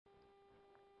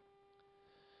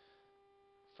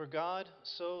For God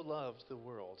so loved the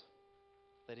world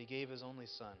that he gave his only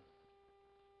Son,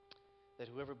 that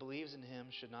whoever believes in him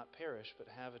should not perish but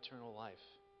have eternal life.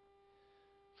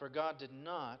 For God did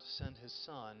not send his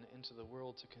Son into the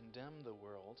world to condemn the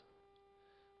world,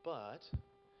 but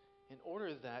in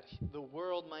order that the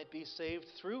world might be saved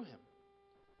through him.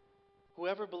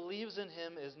 Whoever believes in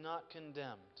him is not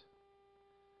condemned,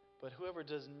 but whoever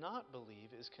does not believe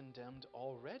is condemned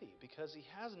already, because he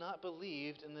has not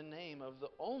believed in the name of the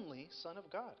only Son of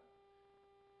God.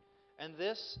 And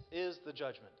this is the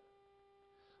judgment.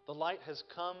 The light has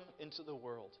come into the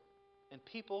world, and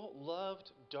people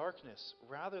loved darkness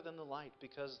rather than the light,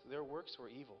 because their works were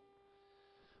evil.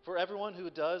 For everyone who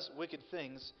does wicked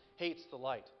things hates the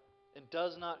light, and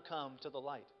does not come to the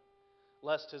light,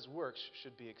 lest his works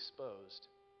should be exposed.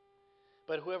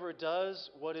 But whoever does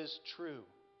what is true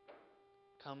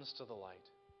comes to the light,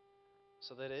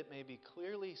 so that it may be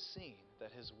clearly seen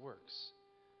that his works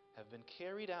have been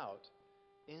carried out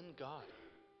in God.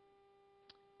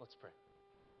 Let's pray.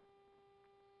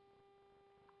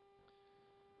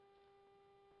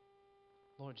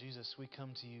 Lord Jesus, we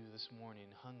come to you this morning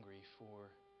hungry for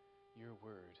your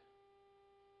word.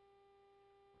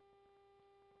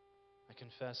 I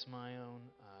confess my own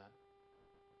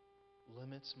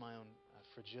limits, my own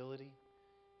fragility,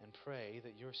 and pray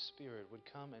that your Spirit would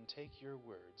come and take your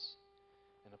words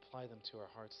and apply them to our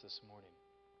hearts this morning.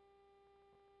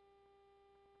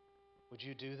 Would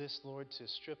you do this, Lord, to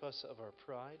strip us of our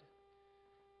pride,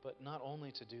 but not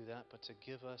only to do that, but to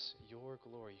give us your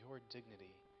glory, your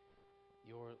dignity,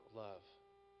 your love.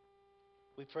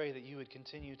 We pray that you would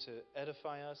continue to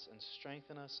edify us and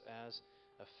strengthen us as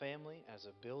a family, as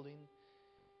a building,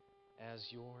 as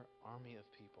your army of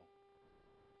people.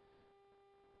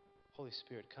 Holy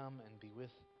Spirit, come and be with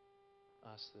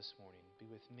us this morning. Be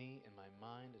with me in my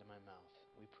mind and in my mouth.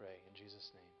 We pray in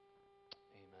Jesus' name.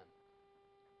 Amen.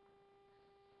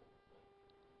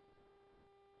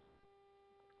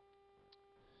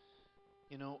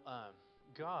 You know,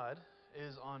 God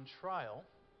is on trial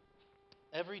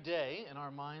every day in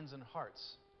our minds and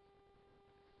hearts.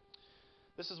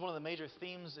 This is one of the major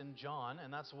themes in John,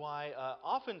 and that's why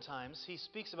oftentimes he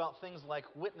speaks about things like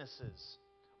witnesses,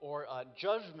 or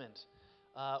judgment,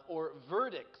 or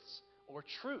verdicts, or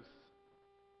truth.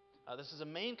 This is a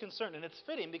main concern, and it's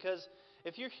fitting because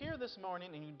if you're here this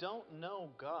morning and you don't know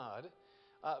God,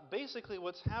 basically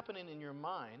what's happening in your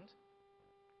mind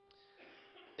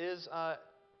is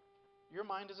your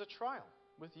mind is a trial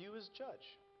with you as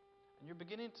judge. And you're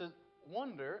beginning to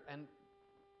wonder and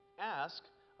ask,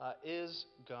 is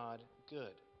God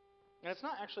good? And it's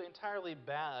not actually entirely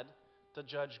bad to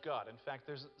judge God. In fact,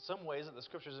 there's some ways that the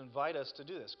Scriptures invite us to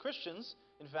do this. Christians,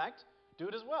 in fact, do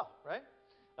it as well, right?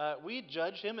 We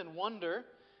judge him and wonder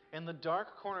in the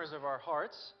dark corners of our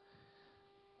hearts,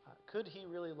 could he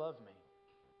really love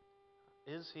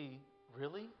me? Is he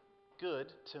really good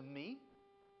to me?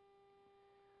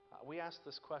 We ask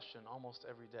this question almost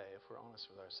every day if we're honest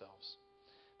with ourselves.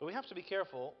 But we have to be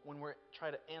careful when we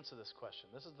try to answer this question.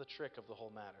 This is the trick of the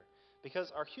whole matter.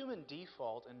 Because our human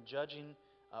default in judging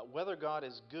whether God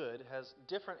is good has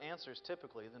different answers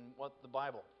typically than what the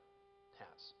Bible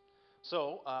has.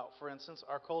 So, for instance,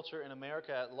 our culture in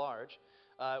America at large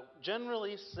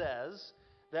generally says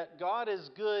that God is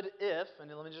good if,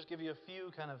 and let me just give you a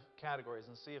few kind of categories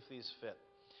and see if these fit.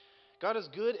 God is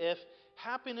good if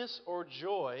happiness or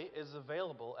joy is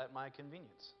available at my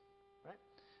convenience.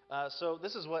 Right? So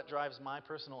this is what drives my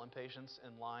personal impatience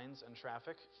in lines and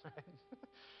traffic. Right?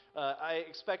 I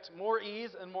expect more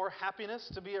ease and more happiness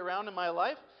to be around in my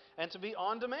life and to be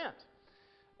on demand.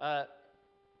 Of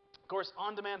course,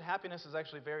 on-demand happiness is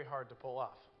actually very hard to pull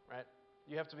off. Right?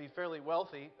 You have to be fairly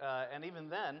wealthy, and even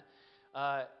then,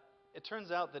 it turns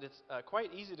out that it's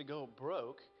quite easy to go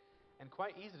broke and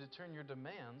quite easy to turn your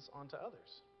demands onto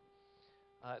others.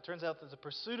 It turns out that the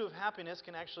pursuit of happiness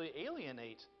can actually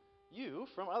alienate you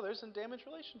from others and damage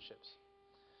relationships.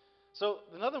 So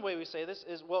another way we say this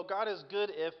is, well, God is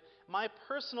good if my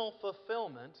personal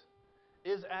fulfillment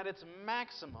is at its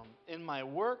maximum in my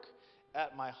work,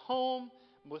 at my home,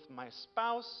 with my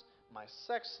spouse, my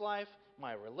sex life,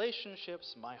 my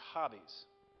relationships, my hobbies.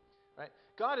 Right?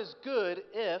 God is good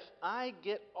if I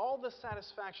get all the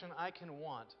satisfaction I can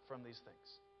want from these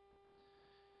things.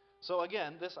 So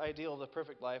again, this ideal of the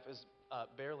perfect life is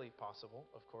barely possible,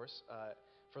 of course,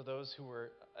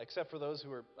 except for those who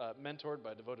were mentored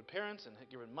by devoted parents and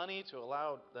given money to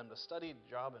allow them to study,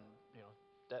 job, and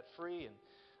debt-free,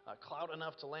 and clout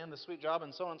enough to land the sweet job,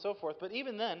 and so on and so forth. But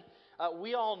even then,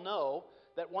 we all know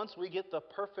that once we get the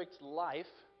perfect life,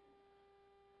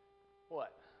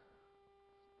 what?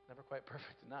 Never quite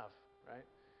perfect enough, right?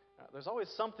 There's always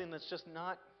something that's just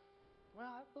not, well,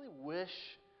 I really wish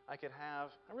I could have.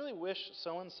 I really wish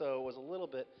so-and-so was a little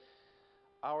bit.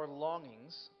 Our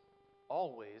longings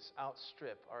always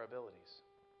outstrip our abilities.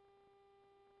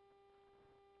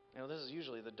 This is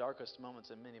usually the darkest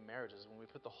moments in many marriages when we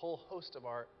put the whole host of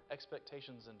our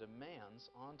expectations and demands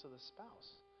onto the spouse.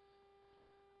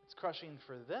 It's crushing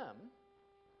for them.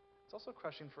 It's also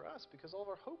crushing for us because all of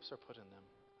our hopes are put in them,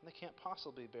 and they can't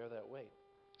possibly bear that weight.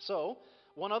 So,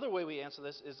 one other way we answer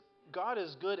this is God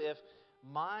is good if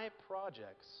my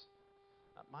projects,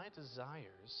 my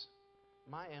desires,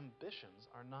 my ambitions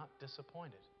are not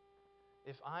disappointed.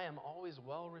 If I am always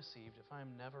well received, if I am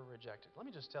never rejected. Let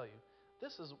me just tell you,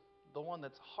 this is the one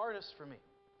that's hardest for me.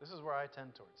 This is where I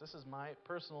tend towards. This is my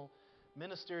personal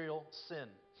ministerial sin.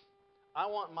 I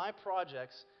want my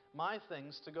projects, my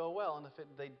things to go well, and if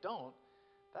they don't,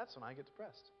 that's when I get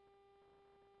depressed.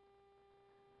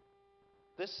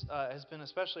 This has been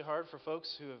especially hard for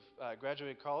folks who have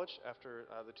graduated college after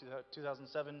the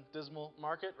 2007 dismal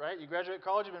market, right? You graduate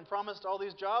college, you've been promised all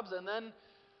these jobs, and then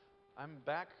I'm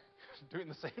back doing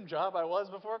the same job I was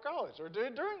before college or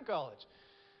doing during college.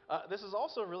 This is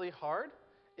also really hard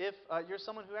if you're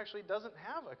someone who actually doesn't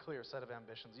have a clear set of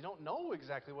ambitions. You don't know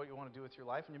exactly what you want to do with your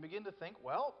life, and you begin to think,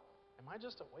 well, am I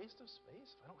just a waste of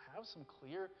space if I don't have some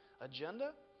clear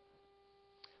agenda?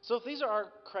 So if these are our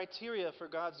criteria for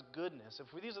God's goodness,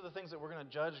 if these are the things that we're going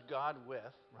to judge God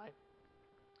with, right,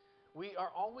 we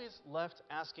are always left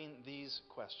asking these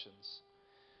questions.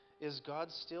 Is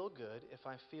God still good if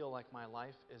I feel like my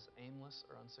life is aimless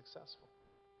or unsuccessful?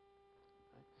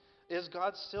 Right? Is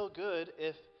God still good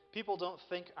if people don't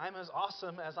think I'm as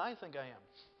awesome as I think I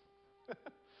am?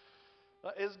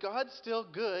 Is God still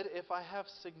good if I have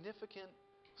significant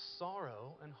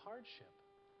sorrow and hardship?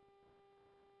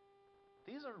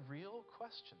 These are real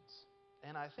questions,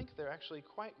 and I think they're actually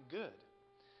quite good.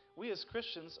 We as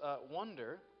Christians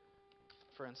wonder,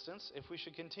 for instance, if we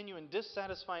should continue in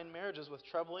dissatisfying marriages with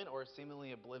troubling or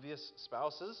seemingly oblivious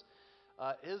spouses.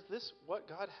 Is this what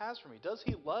God has for me? Does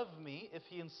He love me if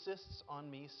He insists on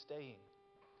me staying?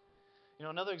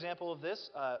 Another example of this,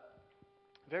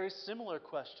 very similar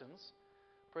questions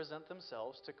present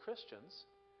themselves to Christians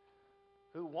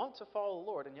who want to follow the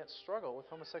Lord and yet struggle with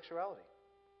homosexuality.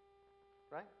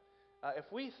 Right? If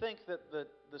we think that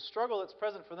the struggle that's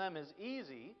present for them is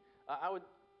easy, I would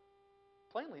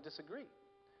plainly disagree.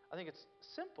 I think it's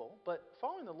simple, but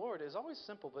following the Lord is always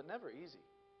simple but never easy.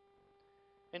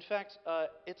 In fact,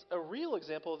 it's a real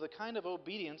example of the kind of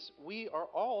obedience we are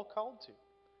all called to,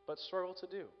 but struggle to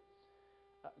do.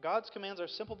 God's commands are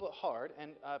simple but hard,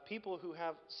 and people who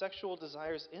have sexual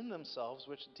desires in themselves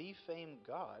which defame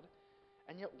God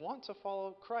and yet want to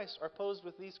follow Christ are posed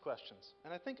with these questions.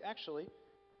 And I think actually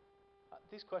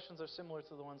these questions are similar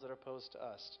to the ones that are posed to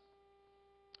us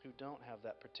who don't have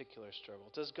that particular struggle.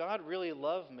 Does God really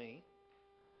love me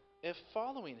if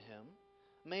following Him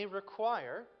may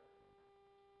require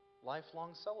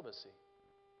lifelong celibacy?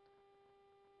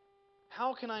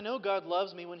 How can I know God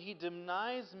loves me when He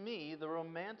denies me the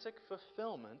romantic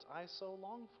fulfillment I so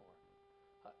long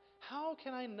for? How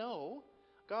can I know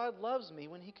God loves me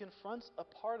when He confronts a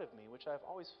part of me which I've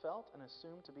always felt and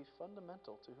assumed to be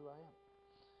fundamental to who I am?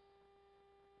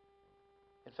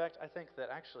 In fact, I think that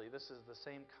actually this is the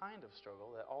same kind of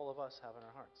struggle that all of us have in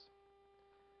our hearts.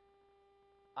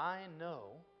 I know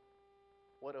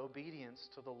what obedience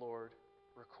to the Lord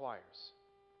requires.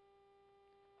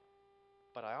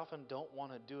 But I often don't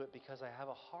want to do it because I have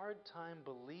a hard time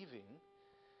believing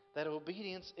that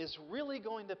obedience is really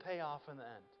going to pay off in the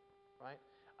end. Right?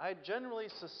 I generally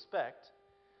suspect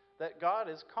that God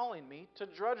is calling me to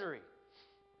drudgery.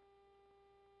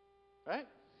 Right?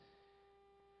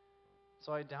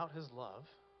 So I doubt His love,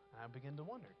 and I begin to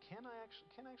wonder, can I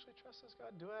actually trust this God?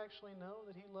 Do I actually know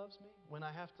that He loves me when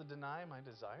I have to deny my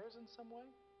desires in some way?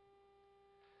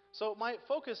 So my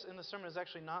focus in the sermon is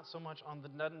actually not so much on the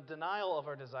denial of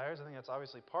our desires, I think that's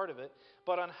obviously part of it,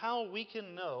 but on how we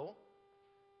can know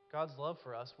God's love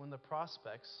for us when the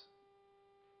prospects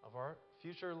of our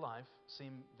future life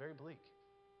seem very bleak.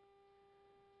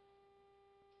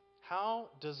 How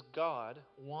does God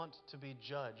want to be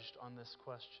judged on this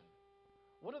question?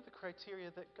 What are the criteria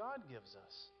that God gives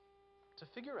us to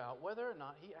figure out whether or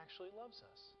not He actually loves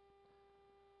us?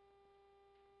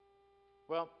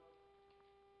 Well,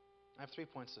 I have 3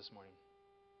 points this morning.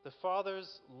 The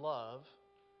Father's love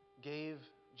gave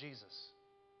Jesus.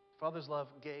 The Father's love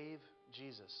gave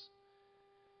Jesus.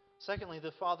 Secondly,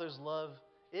 the Father's love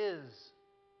is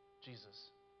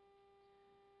Jesus.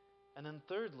 And then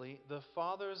thirdly, the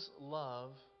Father's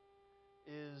love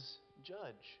is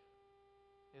judge.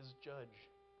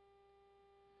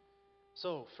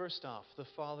 So, first off, the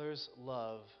Father's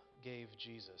love gave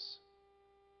Jesus.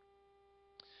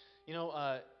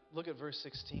 Look at verse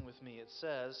 16 with me. It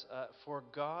says, "For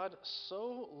God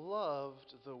so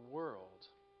loved the world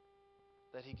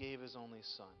that He gave His only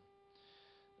Son."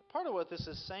 Part of what this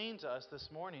is saying to us this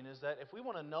morning is that if we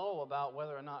want to know about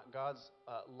whether or not God's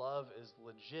love is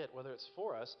legit, whether it's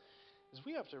for us, is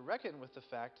we have to reckon with the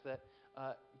fact that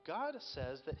God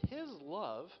says that His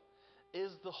love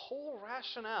is the whole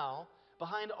rationale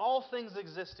behind all things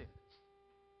existing.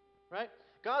 Right?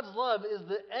 God's love is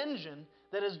the engine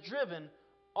that has driven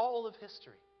all of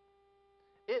history.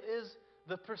 It is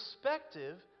the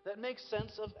perspective that makes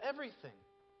sense of everything.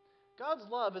 God's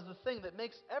love is the thing that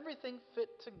makes everything fit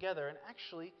together and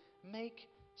actually make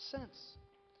sense.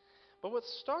 But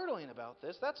what's startling about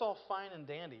this, that's all fine and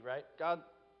dandy, right? God is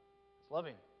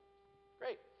loving.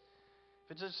 Great.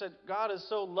 If it just said God is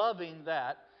so loving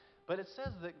that, but it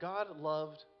says that God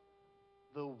loved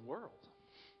the world.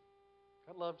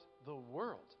 God loved the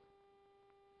world.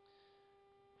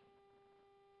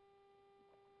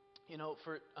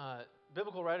 For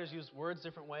biblical writers use words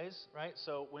different ways, right?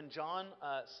 So when John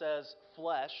says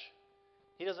flesh,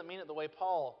 he doesn't mean it the way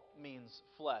Paul means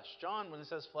flesh. John, when he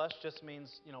says flesh, just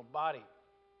means, body,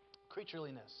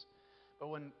 creatureliness. But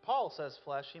when Paul says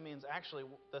flesh, he means actually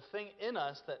the thing in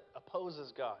us that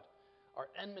opposes God, our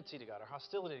enmity to God, our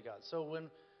hostility to God. So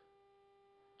when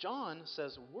John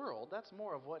says world, that's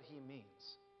more of what he means.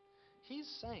 He's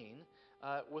saying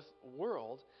with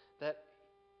world that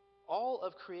all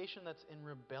of creation that's in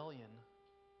rebellion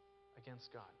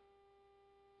against God.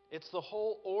 It's the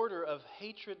whole order of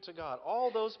hatred to God. All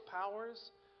those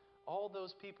powers, all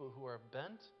those people who are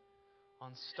bent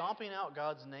on stomping out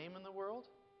God's name in the world,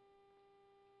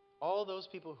 all those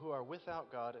people who are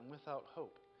without God and without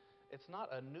hope. It's not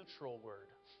a neutral word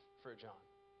for John.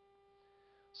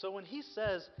 So when he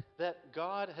says that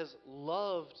God has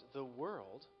loved the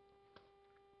world,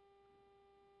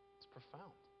 it's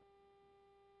profound.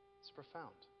 It's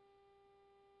profound.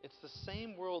 It's the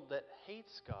same world that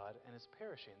hates God and is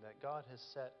perishing that God has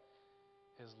set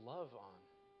His love on.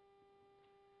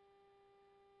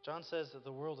 John says that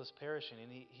the world is perishing,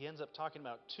 and he ends up talking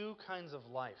about two kinds of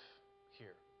life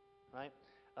here, right?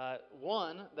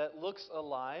 One that looks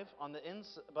alive on the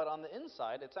but on the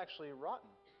inside, it's actually rotten.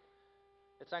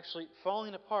 It's actually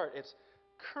falling apart. It's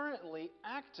currently,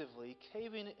 actively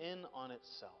caving in on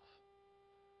itself.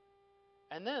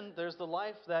 And then there's the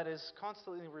life that is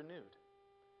constantly renewed.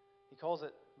 He calls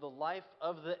it the life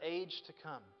of the age to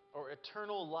come, or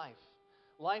eternal life.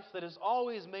 Life that is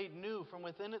always made new from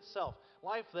within itself.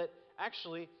 Life that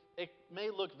actually, it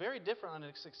may look very different on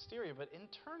its exterior, but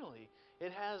internally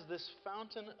it has this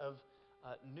fountain of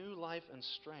new life and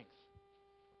strength.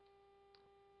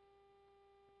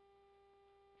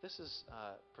 This is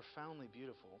profoundly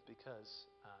beautiful because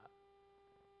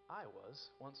I was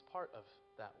once part of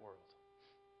that world.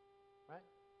 Right?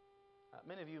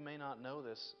 Many of you may not know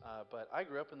this, but I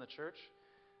grew up in the church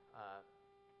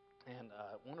and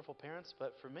wonderful parents,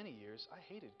 but for many years I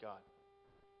hated God.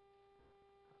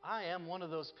 I am one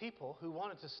of those people who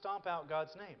wanted to stomp out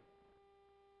God's name.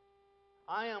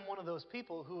 I am one of those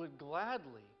people who would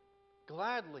gladly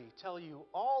tell you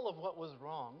all of what was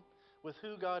wrong with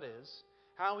who God is,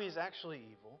 how He's actually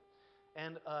evil,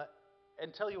 and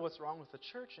tell you what's wrong with the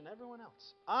church and everyone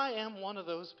else. I am one of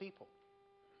those people.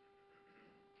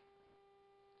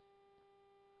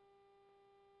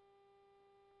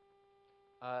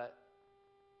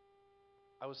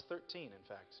 I was 13, in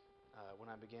fact, when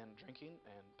I began drinking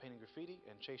and painting graffiti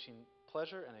and chasing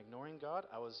pleasure and ignoring God.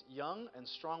 I was young and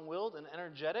strong-willed and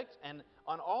energetic and,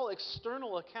 on all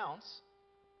external accounts,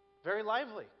 very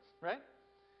lively, right?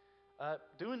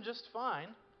 Doing just fine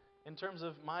in terms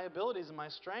of my abilities and my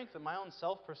strength and my own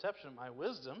self-perception and my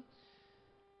wisdom.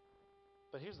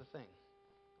 But here's the thing.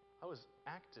 I was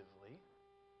actively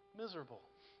miserable,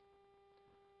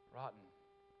 rotten,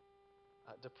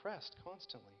 depressed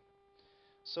constantly.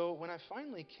 So when I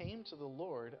finally came to the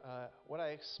Lord, what I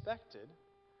expected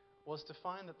was to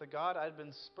find that the God I'd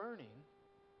been spurning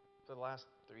for the last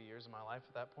 3 years of my life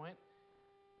at that point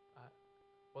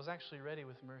was actually ready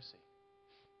with mercy.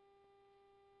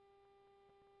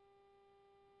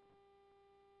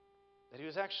 That He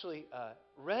was actually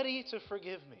ready to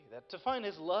forgive me. That to find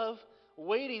His love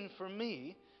waiting for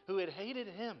me who had hated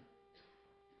Him.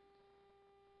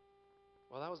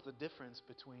 Well, that was the difference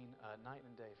between night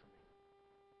and day for me.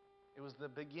 It was the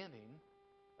beginning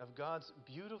of God's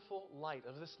beautiful light,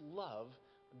 of this love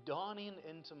dawning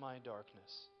into my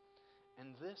darkness. And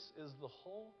this is the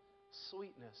whole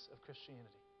sweetness of Christianity.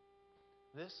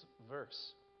 This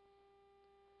verse.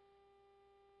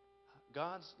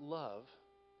 God's love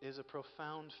is a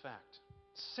profound fact,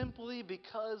 simply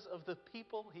because of the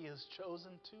people He has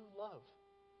chosen to love.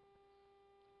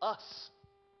 Us,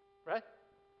 right?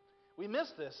 We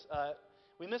miss this.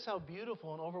 We miss how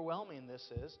beautiful and overwhelming this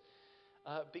is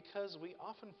because we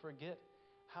often forget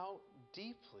how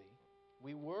deeply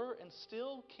we were and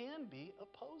still can be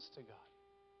opposed to God.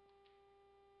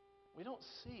 We don't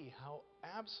see how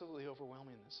absolutely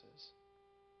overwhelming this is.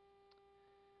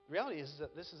 The reality is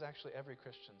that this is actually every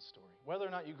Christian story. Whether or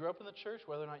not you grew up in the church,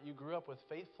 whether or not you grew up with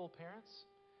faithful parents,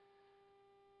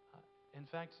 in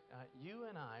fact, you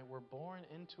and I were born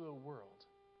into a world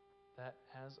that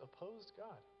has opposed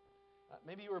God.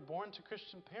 Maybe you were born to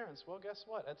Christian parents. Well, guess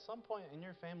what? At some point in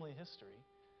your family history,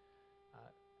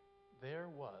 there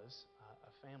was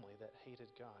a family that hated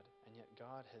God, and yet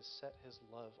God has set His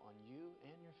love on you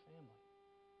and your family.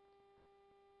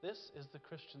 This is the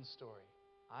Christian story.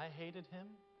 I hated Him,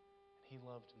 and He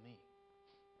loved me.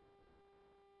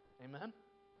 Amen?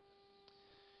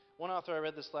 One author I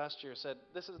read this last year said,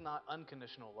 this is not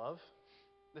unconditional love.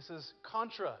 This is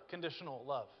contra-conditional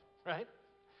love, right?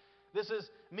 This is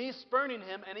me spurning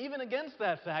Him, and even against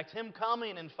that fact, Him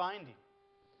coming and finding.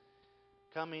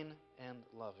 Coming and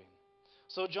loving.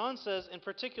 So John says in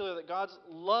particular that God's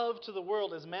love to the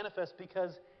world is manifest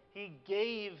because He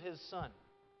gave His Son.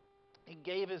 He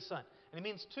gave His Son. And He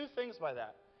means two things by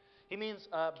that. He means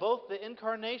both the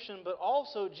incarnation, but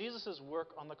also Jesus' work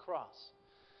on the cross.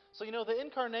 So, the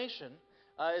incarnation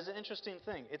is an interesting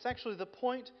thing. It's actually the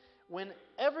point when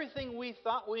everything we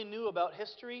thought we knew about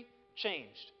history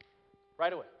changed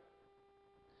right away.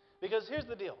 Because here's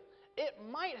the deal. It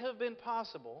might have been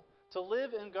possible to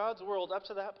live in God's world up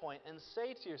to that point and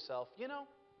say to yourself,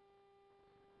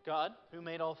 God, who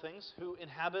made all things, who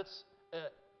inhabits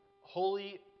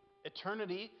holy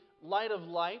eternity, light of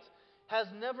light, has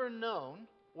never known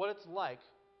what it's like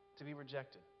to be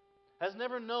rejected. Has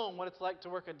never known what it's like to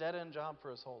work a dead-end job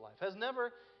for his whole life. Has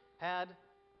never had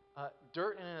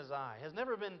dirt in his eye. Has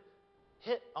never been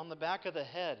hit on the back of the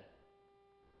head.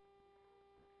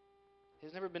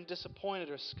 He's never been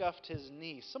disappointed or scuffed his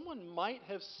knee. Someone might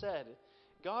have said,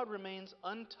 God remains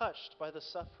untouched by the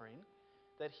suffering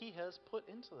that He has put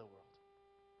into the world.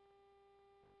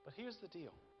 But here's the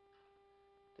deal.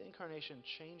 The incarnation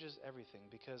changes everything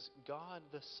because God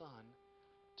the Son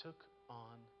took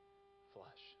on flesh.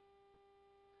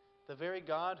 The very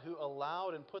God who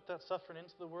allowed and put that suffering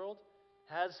into the world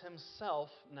has Himself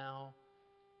now,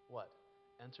 what?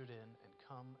 Entered in and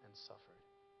come and suffered.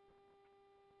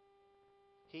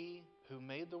 He who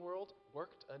made the world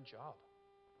worked a job.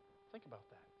 Think about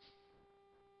that.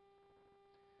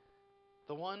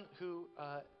 The one who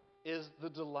is the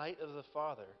delight of the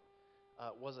Father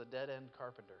was a dead-end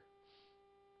carpenter.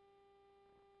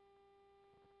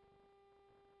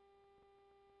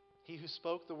 He who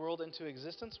spoke the world into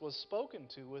existence was spoken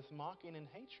to with mocking and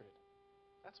hatred.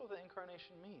 That's what the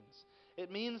incarnation means. It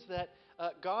means that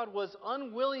God was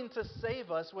unwilling to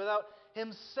save us without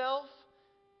Himself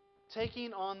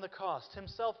taking on the cost,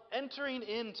 Himself entering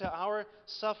into our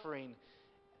suffering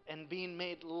and being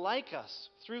made like us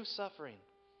through suffering.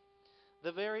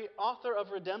 The very author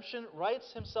of redemption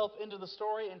writes Himself into the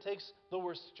story and takes the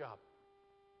worst job.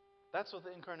 That's what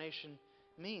the incarnation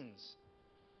means.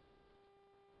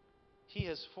 He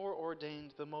has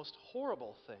foreordained the most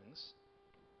horrible things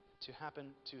to happen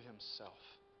to Himself.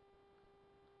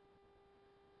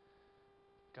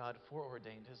 God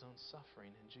foreordained His own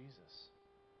suffering in Jesus.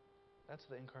 That's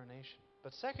the incarnation.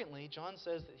 But secondly, John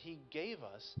says that He gave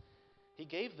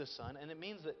the Son, and it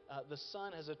means that the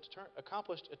Son has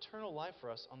accomplished eternal life for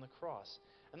us on the cross.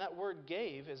 And that word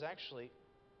gave is actually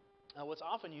what's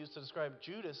often used to describe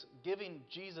Judas giving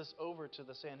Jesus over to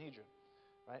the Sanhedrin.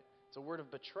 Right? It's a word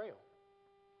of betrayal.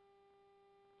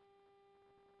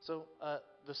 So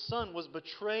the Son was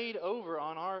betrayed over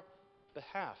on our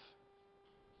behalf.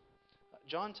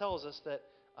 John tells us that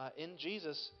in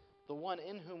Jesus, the one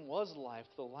in whom was life,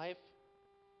 the life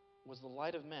was the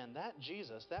light of men. That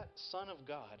Jesus, that Son of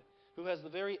God, who has the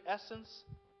very essence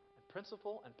and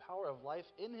principle and power of life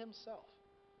in Himself,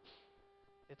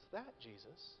 it's that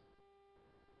Jesus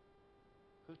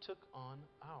who took on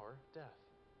our death.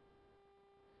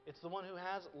 It's the one who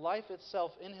has life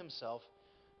itself in Himself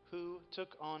who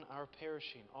took on our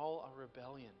perishing, all our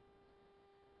rebellion,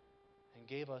 and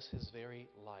gave us His very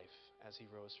life as He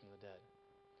rose from the dead.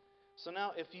 So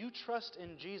now, if you trust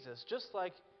in Jesus, just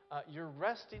like you're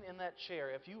resting in that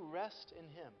chair, if you rest in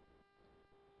Him,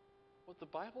 what the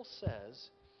Bible says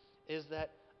is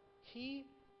that He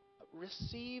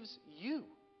receives you.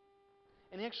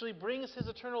 And He actually brings His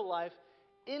eternal life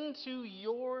into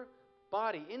your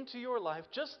body, into your life,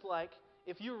 just like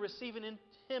if you're receiving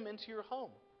Him into your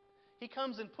home. He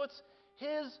comes and puts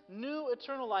His new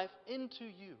eternal life into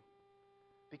you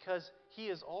because He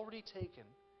has already taken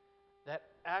that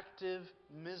active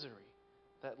misery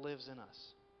that lives in us.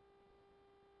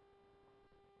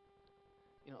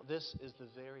 You know, this is the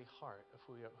very heart of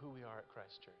who we are at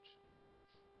Christ Church.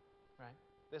 Right?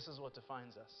 This is what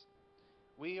defines us.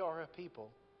 We are a people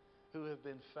who have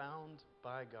been found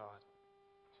by God,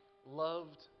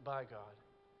 loved by God,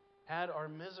 had our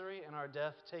misery and our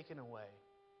death taken away,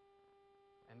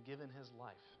 and given His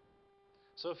life.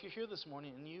 So if you're here this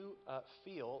morning and you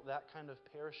feel that kind of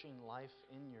perishing life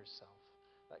in yourself,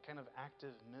 that kind of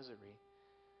active misery,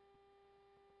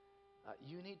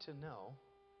 you need to know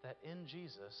that in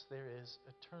Jesus there is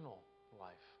eternal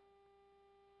life.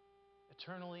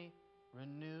 Eternally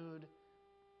renewed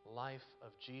life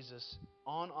of Jesus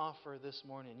on offer this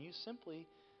morning.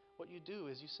 What you do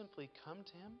is you simply come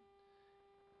to Him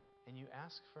and you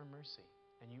ask for mercy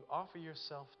and you offer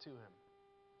yourself to Him.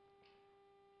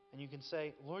 And you can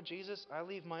say, Lord Jesus, I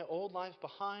leave my old life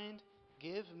behind.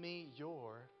 Give me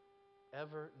your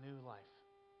ever new life.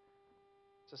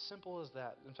 It's as simple as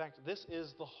that. In fact, this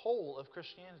is the whole of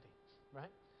Christianity,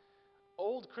 right?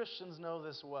 Old Christians know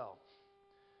this well.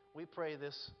 We pray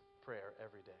this prayer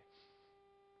every day.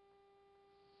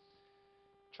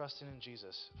 Trusting in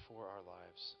Jesus for our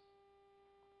lives.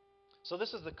 So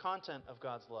this is the content of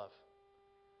God's love.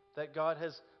 That God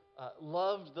has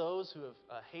loved those who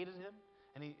have hated Him.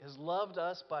 And He has loved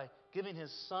us by giving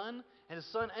His Son. And His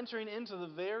Son entering into the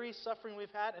very suffering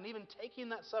we've had. And even taking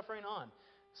that suffering on.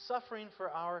 Suffering for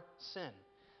our sin.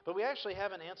 But we actually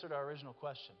haven't answered our original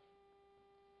question.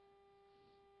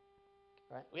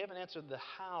 Right? We haven't answered the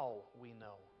how we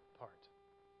know part.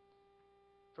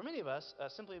 For many of us,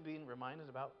 simply being reminded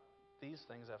about these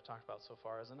things I've talked about so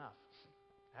far is enough.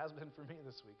 It has been for me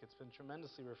this week. It's been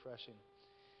tremendously refreshing.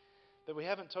 But we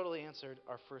haven't totally answered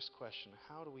our first question.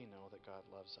 How do we know that God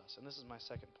loves us? And this is my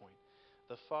second point.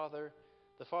 The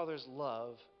Father's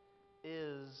love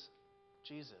is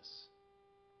Jesus.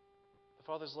 The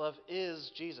Father's love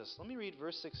is Jesus. Let me read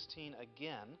verse 16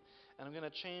 again. And I'm going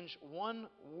to change one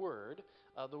word,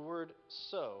 the word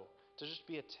so, to just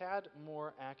be a tad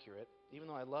more accurate, even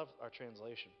though I love our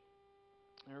translation.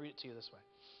 I'm going to read it to you this way.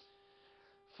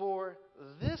 For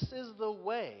this is the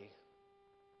way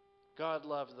God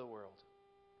loved the world,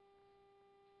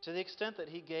 to the extent that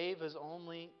He gave His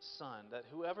only Son, that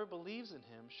whoever believes in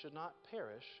Him should not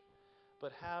perish,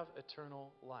 but have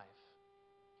eternal life.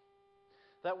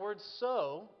 That word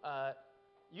so,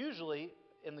 usually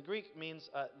in the Greek means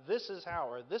this is how,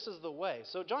 or this is the way.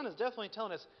 So John is definitely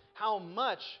telling us how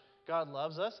much God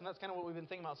loves us, and that's kind of what we've been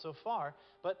thinking about so far.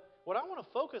 But what I want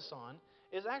to focus on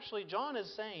is actually John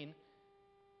is saying,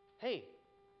 hey,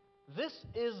 this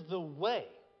is the way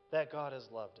that God has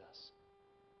loved us.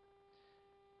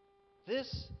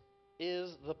 This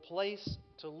is the place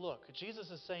to look. Jesus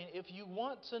is saying, if you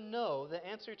want to know the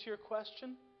answer to your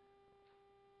question,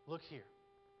 look here.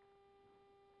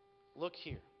 Look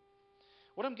here.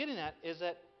 What I'm getting at is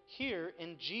that here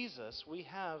in Jesus we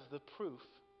have the proof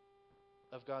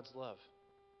of God's love.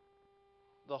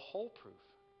 The whole proof.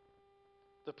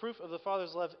 The proof of the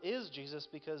Father's love is Jesus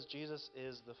because Jesus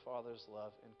is the Father's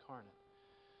love incarnate.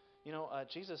 You know,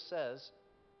 Jesus says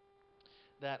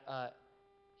that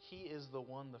He is the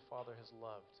one the Father has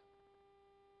loved.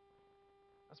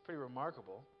 That's pretty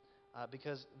remarkable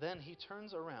because then He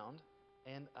turns around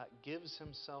and gives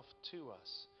Himself to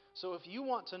us. So if you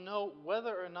want to know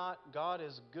whether or not God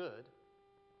is good,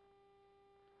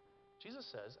 Jesus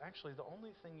says, actually, the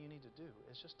only thing you need to do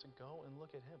is just to go and look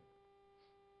at Him.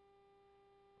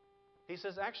 He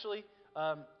says, actually,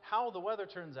 how the weather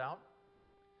turns out,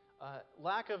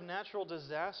 lack of natural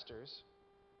disasters,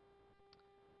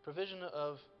 provision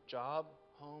of job,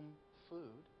 home, food,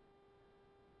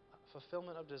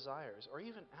 fulfillment of desires, or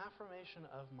even affirmation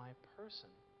of my person,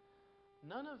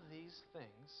 none of these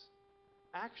things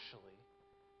actually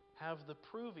have the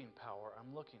proving power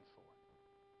I'm looking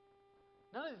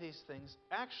for. None of these things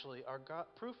actually are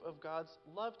proof of God's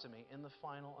love to me in the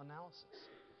final analysis.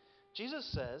 Jesus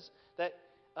says that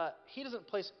He doesn't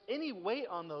place any weight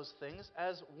on those things,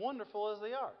 as wonderful as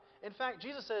they are. In fact,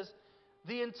 Jesus says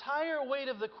the entire weight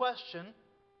of the question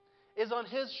is on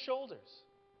His shoulders.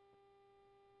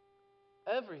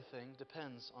 Everything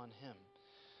depends on Him.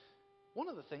 One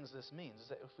of the things this means is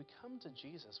that if we come to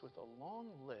Jesus with a long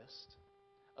list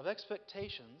of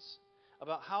expectations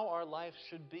about how our life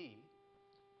should be,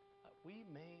 we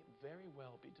may very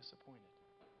well be disappointed.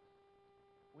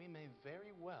 We may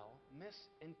very well miss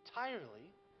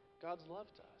entirely God's love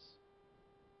to us.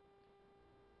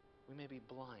 we may be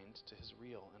blind to his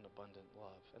real and abundant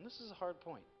love. And this is a hard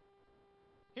point.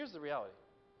 Here's the reality.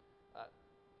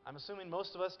 I'm assuming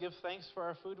most of us give thanks for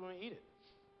our food when we eat it,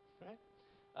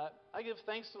 right? I give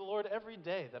thanks to the Lord every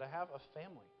day that I have a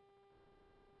family.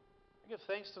 I give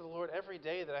thanks to the Lord every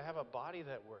day that I have a body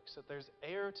that works, that there's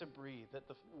air to breathe, that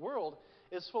the world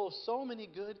is full of so many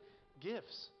good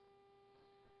gifts.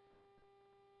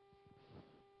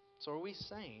 So are we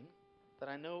saying that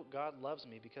I know God loves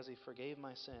me because he forgave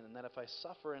my sin, and that if I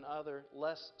suffer in other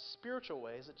less spiritual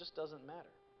ways, it just doesn't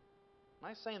matter? Am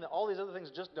I saying that all these other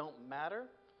things just don't matter?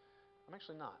 I'm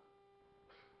actually not.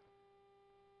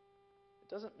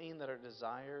 It doesn't mean that our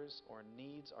desires or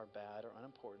needs are bad or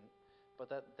unimportant, but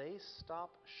that they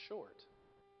stop short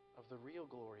of the real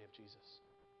glory of Jesus.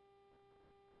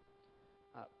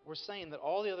 We're saying that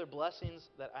all the other blessings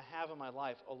that I have in my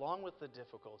life, along with the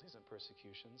difficulties and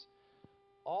persecutions,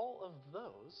 all of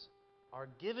those are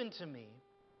given to me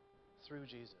through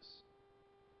Jesus.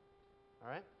 All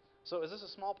right? So is this a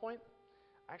small point?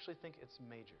 I actually think it's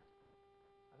major.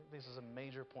 I think this is a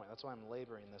major point. That's why I'm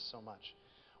laboring this so much.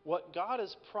 What God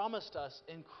has promised us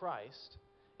in Christ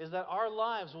is that our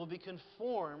lives will be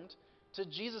conformed to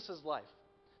Jesus' life.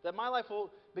 That my life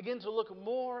will begin to look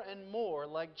more and more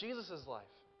like Jesus' life.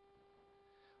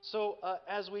 So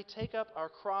as we take up our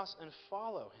cross and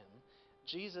follow him,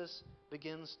 Jesus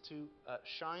begins to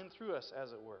shine through us,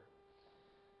 as it were.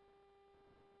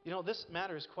 You know, this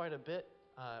matters quite a bit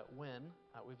when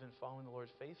we've been following the Lord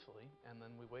faithfully, and then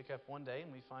we wake up one day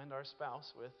and we find our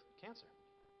spouse with cancer.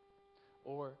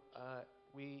 Or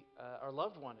our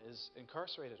loved one is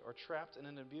incarcerated or trapped in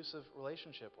an abusive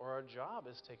relationship, or our job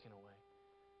is taken away.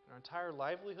 And our entire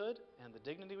livelihood and the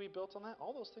dignity we built on that,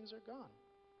 all those things are gone.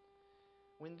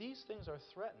 When these things are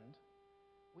threatened,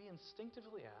 we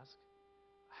instinctively ask,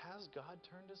 has God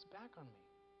turned his back on me?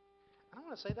 And I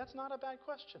want to say that's not a bad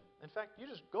question. In fact, you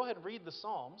just go ahead and read the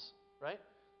Psalms, right?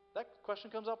 That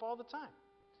question comes up all the time.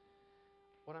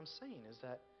 What I'm saying is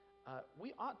that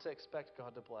we ought to expect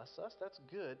God to bless us. That's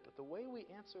good. But the way we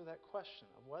answer that question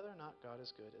of whether or not God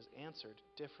is good is answered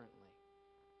differently.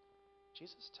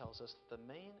 Jesus tells us the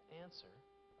main answer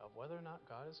of whether or not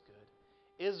God is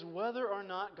good is whether or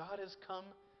not God has come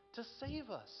to save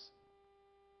us.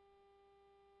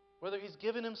 Whether he's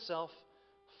given himself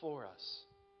for us.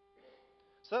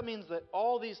 So that means that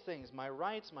all these things, my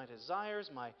rights, my desires,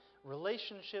 my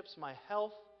relationships, my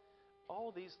health,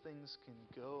 all these things can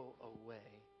go away.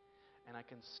 And I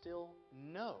can still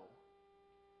know,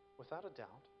 without a doubt,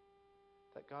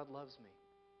 that God loves me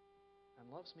and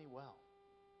loves me well.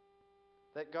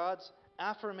 That God's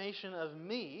affirmation of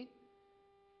me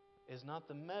is not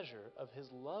the measure of his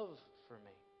love for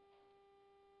me.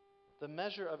 The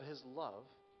measure of his love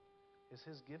is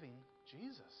his giving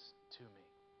Jesus to me.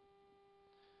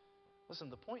 Listen,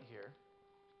 the point here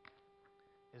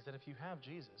is that if you have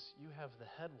Jesus, you have the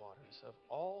headwaters of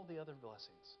all the other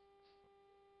blessings.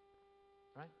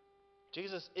 Right?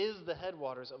 Jesus is the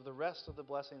headwaters of the rest of the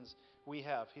blessings we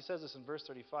have. He says this in verse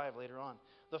 35 later on.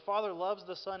 The Father loves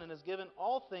the Son and has given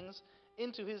all things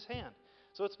into his hand.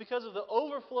 So it's because of the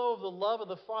overflow of the love of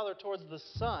the Father towards the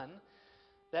Son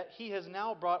that he has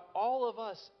now brought all of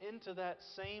us into that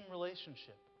same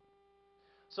relationship.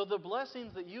 So the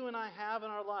blessings that you and I have in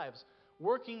our lives,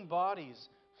 working bodies,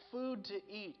 food to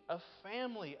eat, a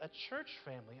family, a church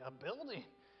family, a building,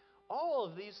 all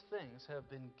of these things have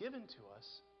been given to us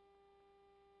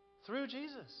through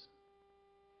Jesus,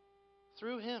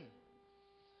 through him.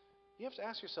 You have to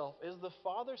ask yourself, is the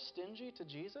Father stingy to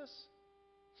Jesus?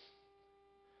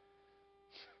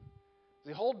 Does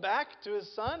he hold back to his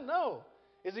Son? No.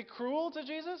 Is he cruel to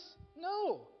Jesus?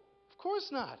 No, of course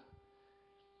not.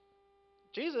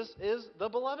 Jesus is the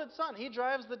beloved Son. He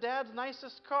drives the dad's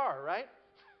nicest car, right?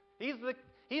 He's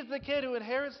the kid who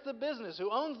inherits the business,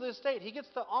 who owns the estate. He gets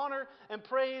the honor and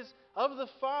praise of the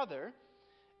Father,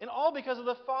 and all because of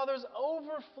the Father's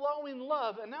overflowing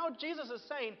love. And now Jesus is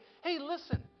saying, hey,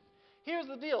 listen, here's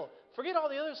the deal. Forget all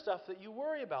the other stuff that you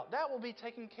worry about. That will be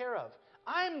taken care of.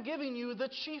 I'm giving you the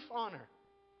chief honor.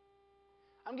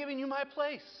 I'm giving you my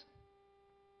place.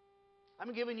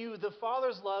 I'm giving you the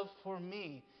Father's love for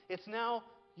me. It's now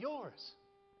yours.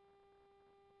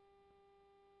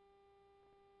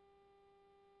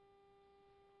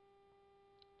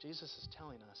 Jesus is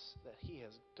telling us that he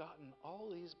has gotten all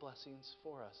these blessings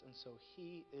for us, and so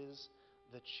he is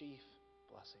the chief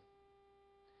blessing.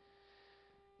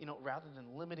 You know, rather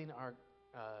than limiting our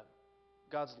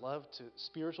God's love to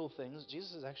spiritual things,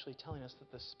 Jesus is actually telling us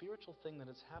that the spiritual thing that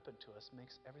has happened to us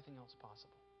makes everything else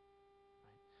possible.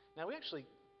 Right? Now, we actually,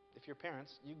 if you're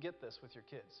parents, you get this with your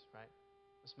kids, right?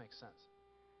 This makes sense.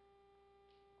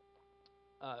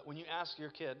 when you ask your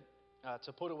kid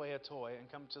to put away a toy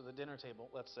and come to the dinner table,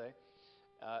 let's say,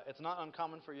 it's not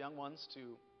uncommon for young ones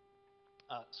to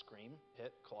scream,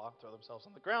 hit, claw, throw themselves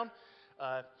on the ground,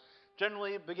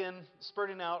 generally begin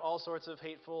spurting out all sorts of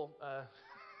hateful,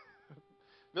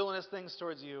 villainous things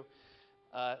towards you,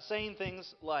 saying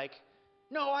things like,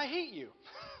 "No, I hate you."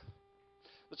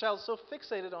 The child is so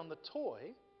fixated on the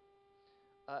toy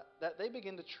that they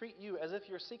begin to treat you as if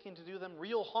you're seeking to do them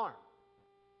real harm,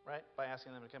 right, by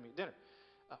asking them to come eat dinner.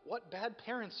 What bad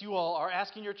parents you all are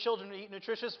asking your children to eat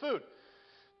nutritious food.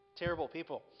 Terrible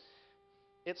people.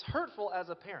 It's hurtful as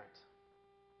a parent,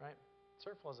 right? It's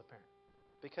hurtful as a parent.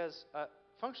 Because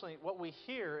functionally, what we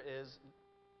hear is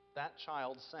that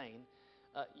child saying,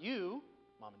 you,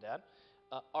 mom and dad,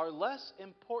 are less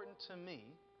important to me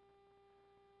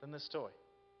than this toy.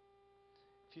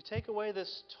 If you take away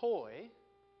this toy,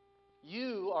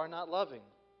 you are not loving.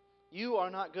 You are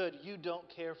not good. You don't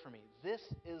care for me. This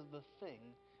is the thing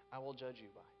I will judge you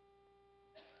by.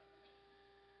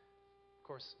 Of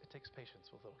course, it takes patience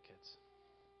with little kids.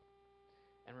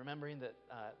 And remembering that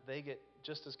they get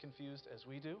just as confused as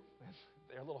we do, and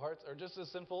their little hearts are just as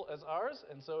sinful as ours,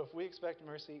 and so if we expect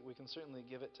mercy, we can certainly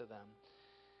give it to them.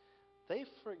 They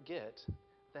forget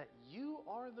that you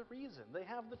are the reason they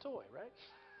have the toy,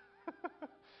 right?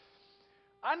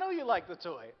 I know you like the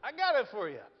toy. I got it for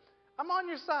you. I'm on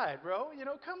your side, bro.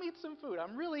 Come eat some food.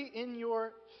 I'm really in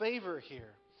your favor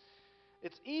here.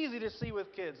 It's easy to see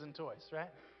with kids and toys, right?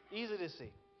 Easy to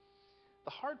see.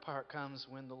 The hard part comes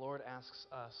when the Lord asks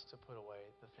us to put away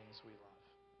the things we love,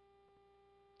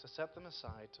 to set them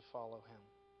aside to follow Him.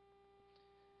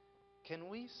 Can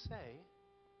we say,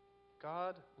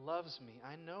 God loves me?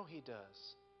 I know He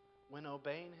does, when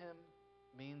obeying Him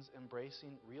means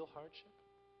embracing real hardship?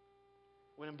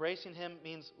 When embracing Him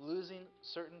means losing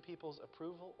certain people's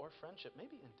approval or friendship,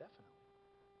 maybe indefinitely?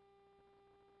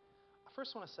 I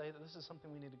first want to say that this is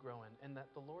something we need to grow in, and that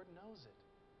the Lord knows it,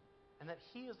 and that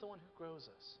He is the one who grows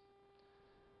us.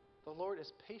 The Lord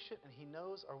is patient, and He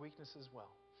knows our weaknesses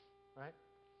well, right?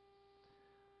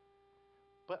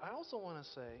 But I also want to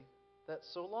say that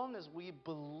so long as we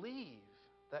believe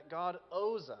that God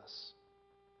owes us,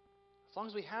 as long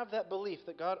as we have that belief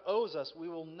that God owes us, we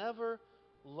will never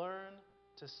learn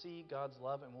to see God's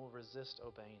love and will resist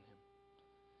obeying Him.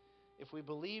 If we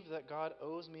believe that God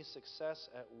owes me success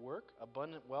at work,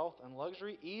 abundant wealth and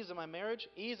luxury, ease in my marriage,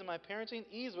 ease in my parenting,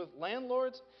 ease with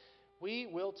landlords, we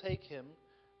will take Him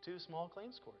to small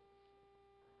claims court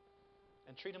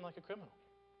and treat Him like a criminal.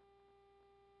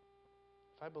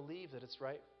 If I believe that it's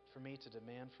right for me to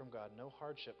demand from God no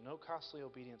hardship, no costly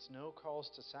obedience, no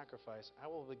calls to sacrifice, I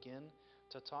will begin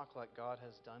to talk like God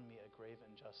has done me a grave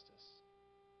injustice.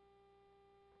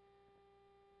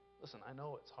 Listen, I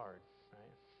know it's hard,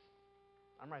 right?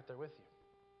 I'm right there with you.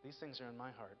 These things are in my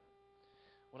heart.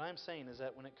 What I'm saying is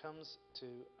that when it comes to,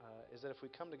 is that if we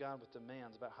come to God with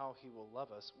demands about how He will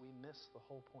love us, we miss the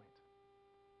whole point.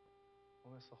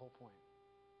 We'll miss the whole point.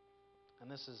 And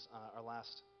this is our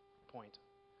last point.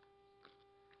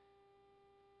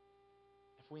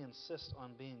 If we insist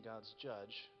on being God's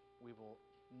judge, we will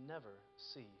never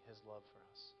see His love for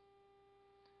us.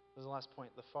 This is the last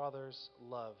point. The Father's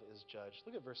love is judged.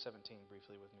 Look at verse 17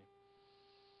 briefly with me.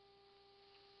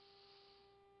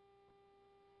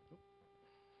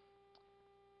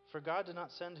 For God did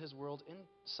not send His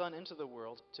Son into the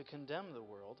world to condemn the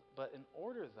world, but in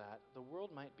order that the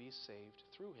world might be saved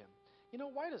through Him.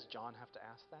 Why does John have to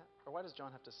ask that? Or why does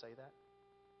John have to say that?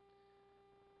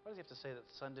 Why does he have to say that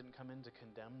the Son didn't come in to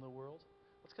condemn the world?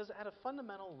 It's because at a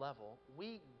fundamental level,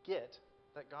 we get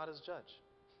that God is judge.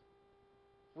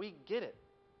 We get it,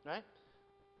 right?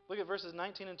 Look at verses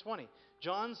 19 and 20.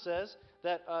 John says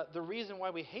that the reason why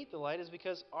we hate the light is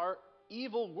because our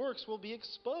evil works will be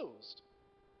exposed.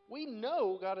 We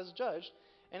know God is judged,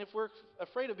 and if we're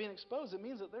afraid of being exposed, it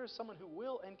means that there is someone who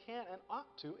will and can and ought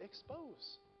to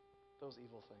expose those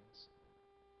evil things.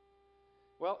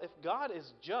 Well, if God is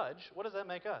judge, what does that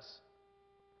make us?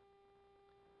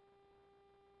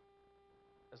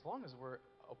 As long as we're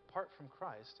apart from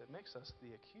Christ, it makes us the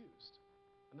accused.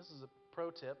 And this is a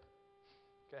pro tip,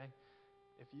 okay?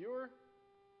 If you're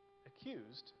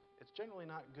accused, it's generally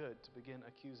not good to begin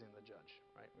accusing the judge,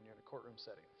 right, when you're in a courtroom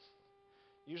setting.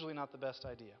 Usually not the best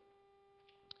idea.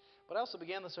 But I also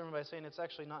began the sermon by saying it's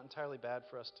actually not entirely bad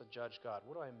for us to judge God.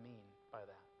 What do I mean by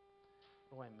that?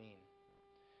 What do I mean?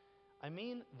 I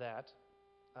mean that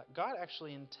God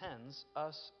actually intends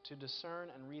us to discern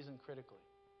and reason critically.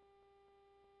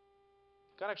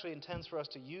 God actually intends for us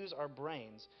to use our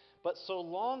brains, but so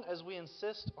long as we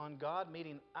insist on God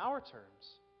meeting our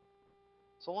terms,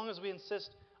 so long as we insist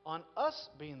on us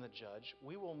being the judge,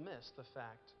 we will miss the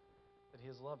fact that he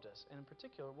has loved us. And in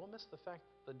particular, we'll miss the fact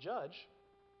that the judge,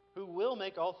 who will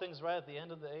make all things right at the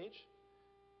end of the age,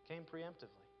 came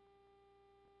preemptively.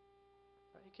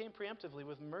 Right? He came preemptively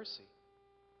with mercy.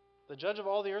 The judge of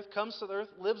all the earth comes to the earth,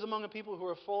 lives among a people who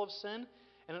are full of sin,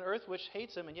 and an earth which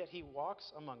hates him, and yet he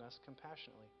walks among us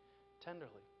compassionately,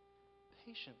 tenderly,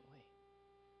 patiently,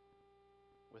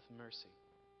 with mercy.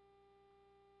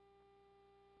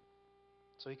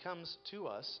 So he comes to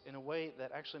us in a way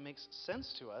that actually makes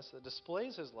sense to us, that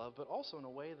displays his love, but also in a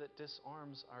way that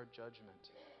disarms our judgment.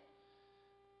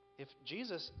 If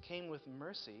Jesus came with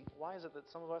mercy, why is it that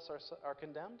some of us are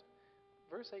condemned?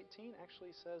 Verse 18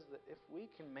 actually says that if we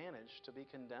can manage to be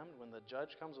condemned when the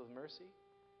judge comes with mercy,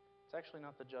 it's actually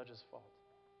not the judge's fault.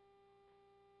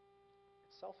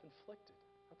 It's self-inflicted.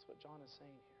 That's what John is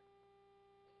saying here.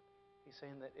 He's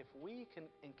saying that if we can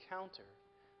encounter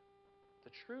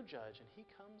the true judge and he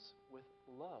comes with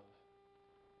love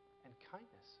and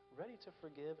kindness, ready to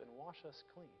forgive and wash us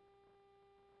clean,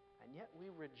 and yet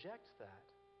we reject that,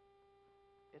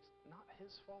 it's not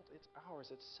his fault, it's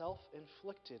ours. It's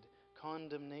self-inflicted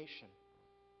condemnation.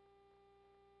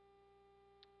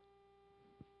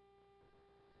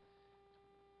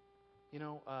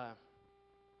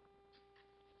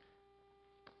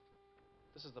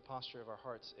 This is the posture of our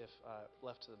hearts if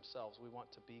left to themselves. We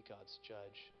want to be God's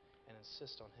judge and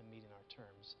insist on him meeting our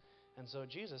terms. And so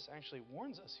Jesus actually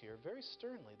warns us here very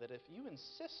sternly that if you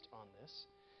insist on this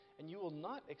and you will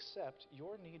not accept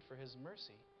your need for his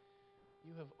mercy,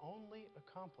 you have only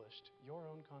accomplished your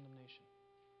own condemnation.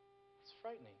 It's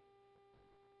frightening.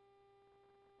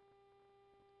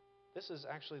 This is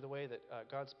actually the way that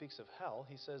God speaks of hell.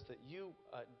 He says that you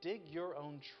dig your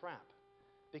own trap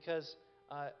because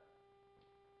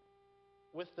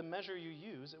with the measure you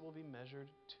use, it will be measured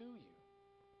to you.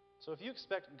 So if you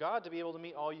expect God to be able to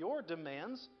meet all your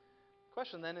demands, the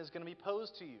question then is going to be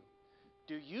posed to you.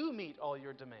 Do you meet all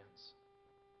your demands?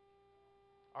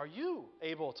 Are you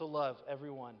able to love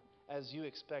everyone as you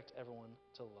expect everyone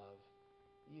to love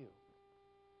you?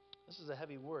 This is a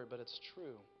heavy word, but it's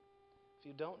true. If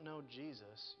you don't know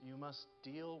Jesus, you must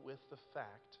deal with the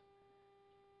fact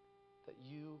that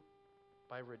you,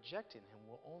 by rejecting him,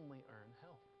 will only earn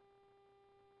hell.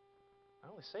 I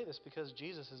only say this because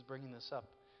Jesus is bringing this up.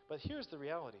 But here's the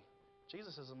reality.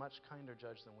 Jesus is a much kinder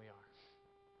judge than we are.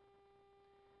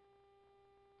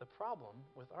 The problem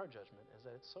with our judgment is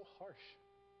that it's so harsh.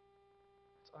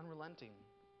 It's unrelenting.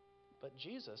 But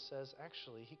Jesus says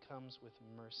actually he comes with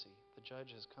mercy. The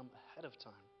judge has come ahead of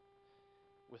time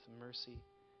with mercy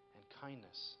and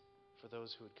kindness for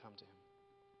those who would come to him.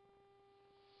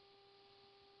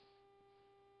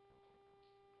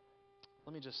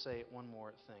 Let me just say one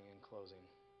more thing in closing.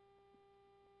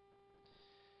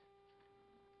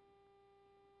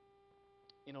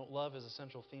 Love is a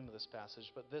central theme of this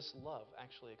passage, but this love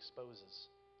actually exposes.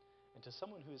 And to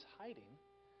someone who is hiding,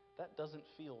 that doesn't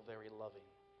feel very loving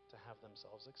to have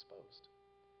themselves exposed.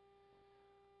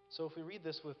 So if we read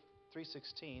this with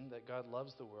 3:16, that God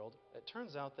loves the world, it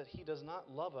turns out that he does not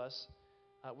love us.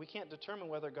 We can't determine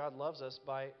whether God loves us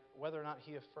by whether or not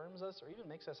he affirms us or even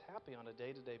makes us happy on a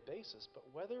day-to-day basis, but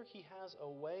whether he has a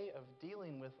way of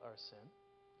dealing with our sin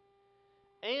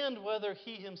and whether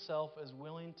he himself is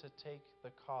willing to take the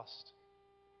cost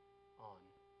on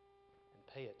and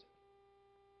pay it.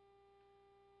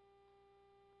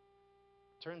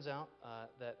 Turns out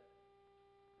that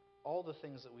all the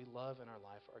things that we love in our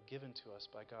life are given to us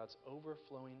by God's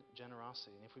overflowing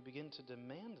generosity. And if we begin to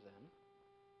demand them,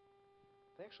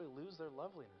 they actually lose their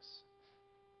loveliness.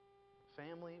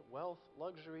 Family, wealth,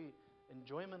 luxury,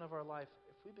 enjoyment of our life,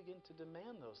 if we begin to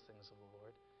demand those things of the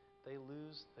Lord, they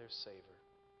lose their savor.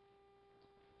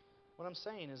 What I'm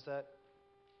saying is that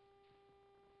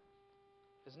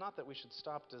it's not that we should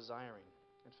stop desiring.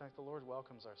 In fact, the Lord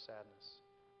welcomes our sadness.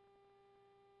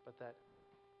 But that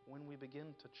when we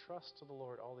begin to trust to the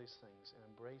Lord all these things and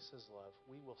embrace his love,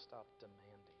 we will stop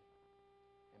demanding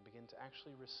and begin to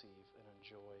actually receive and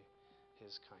enjoy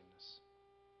his kindness.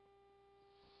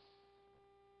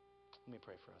 Let me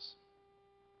pray for us.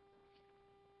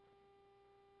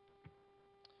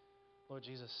 Lord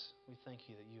Jesus, we thank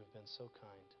you that you have been so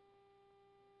kind.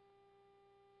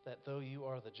 That though you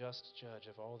are the just judge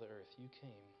of all the earth, you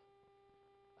came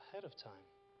ahead of time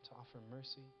to offer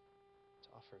mercy, to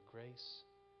offer grace,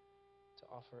 to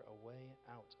offer a way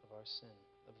out of our sin,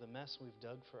 of the mess we've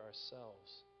dug for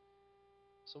ourselves.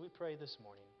 So we pray this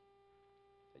morning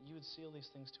that you would seal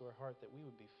these things to our heart, that we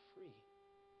would be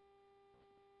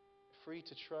free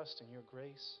to trust in your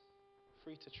grace,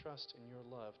 free to trust in your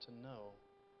love, to know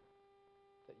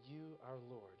that you, our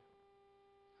Lord,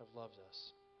 have loved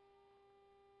us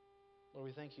Lord,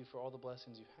 we thank you for all the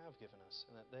blessings you have given us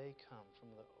and that they come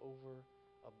from the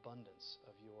overabundance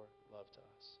of your love to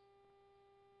us.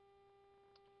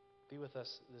 Be with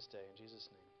us this day in Jesus'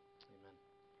 name.